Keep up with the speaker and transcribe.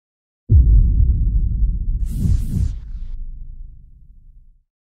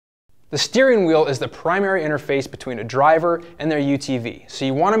The steering wheel is the primary interface between a driver and their UTV, so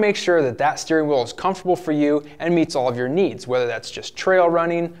you want to make sure that that steering wheel is comfortable for you and meets all of your needs, whether that's just trail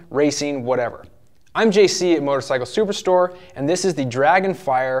running, racing, whatever. I'm JC at Motorcycle-Superstore, and this is the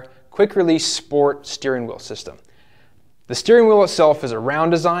DragonFire Quick Release Sport steering wheel system. The steering wheel itself is a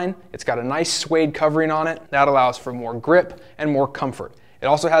round design. It's got a nice suede covering on it. That allows for more grip and more comfort. It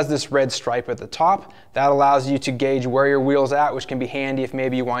also has this red stripe at the top. That allows you to gauge where your wheel's at, which can be handy if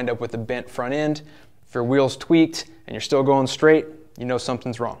maybe you wind up with a bent front end. If your wheel's tweaked and you're still going straight, you know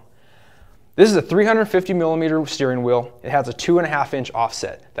something's wrong. This is a 350 millimeter steering wheel. It has a 2.5 inch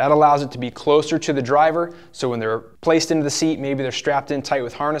offset. That allows it to be closer to the driver, so when they're placed into the seat, maybe they're strapped in tight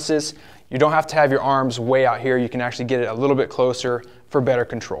with harnesses, you don't have to have your arms way out here. You can actually get it a little bit closer for better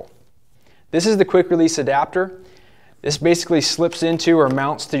control. This is the quick release adapter. This basically slips into or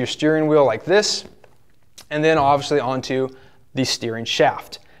mounts to your steering wheel like this, and then obviously onto the steering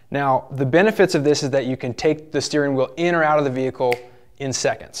shaft. Now, the benefits of this is that you can take the steering wheel in or out of the vehicle in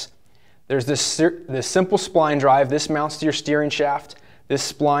seconds. There's this simple spline drive. This mounts to your steering shaft.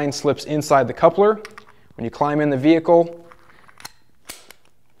 This spline slips inside the coupler. When you climb in the vehicle,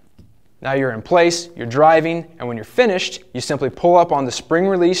 now you're in place, you're driving, and when you're finished, you simply pull up on the spring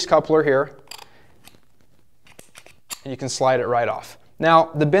release coupler here, and you can slide it right off.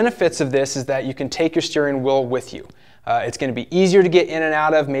 Now, the benefits of this is that you can take your steering wheel with you. It's going to be easier to get in and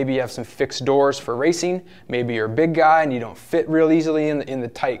out of. Maybe you have some fixed doors for racing. Maybe you're a big guy and you don't fit real easily in the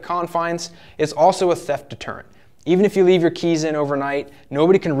tight confines. It's also a theft deterrent. Even if you leave your keys in overnight,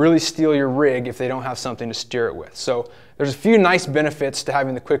 nobody can really steal your rig if they don't have something to steer it with. So there's a few nice benefits to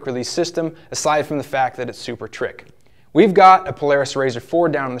having the quick release system, aside from the fact that it's super trick. We've got a Polaris Razor 4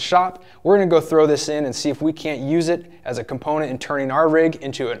 down in the shop. We're going to go throw this in and see if we can't use it as a component in turning our rig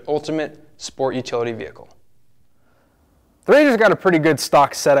into an ultimate sport utility vehicle. The Razor's got a pretty good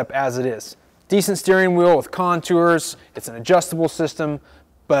stock setup as it is. Decent steering wheel with contours, it's an adjustable system,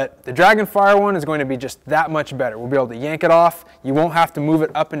 but the DragonFire one is going to be just that much better. We'll be able to yank it off. You won't have to move it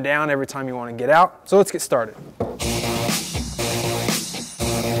up and down every time you want to get out. So let's get started.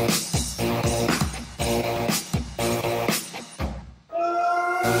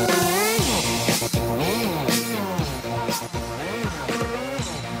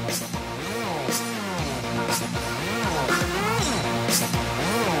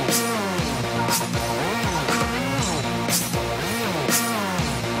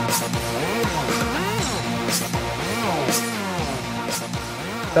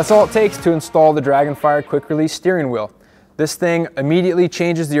 That's all it takes to install the DragonFire Quick Release steering wheel. This thing immediately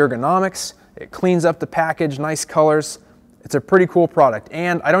changes the ergonomics, it cleans up the package, nice colors. It's a pretty cool product,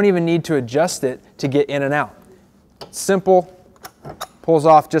 and I don't even need to adjust it to get in and out. It's simple, pulls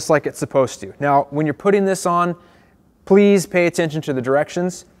off just like it's supposed to. Now, when you're putting this on, please pay attention to the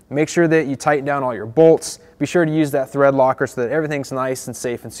directions. Make sure that you tighten down all your bolts. Be sure to use that thread locker so that everything's nice and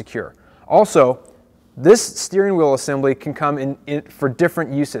safe and secure. Also, this steering wheel assembly can come in for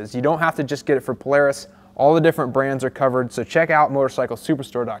different uses. You don't have to just get it for Polaris. All the different brands are covered, so check out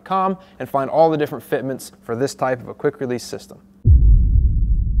motorcycle-superstore.com and find all the different fitments for this type of a quick release system.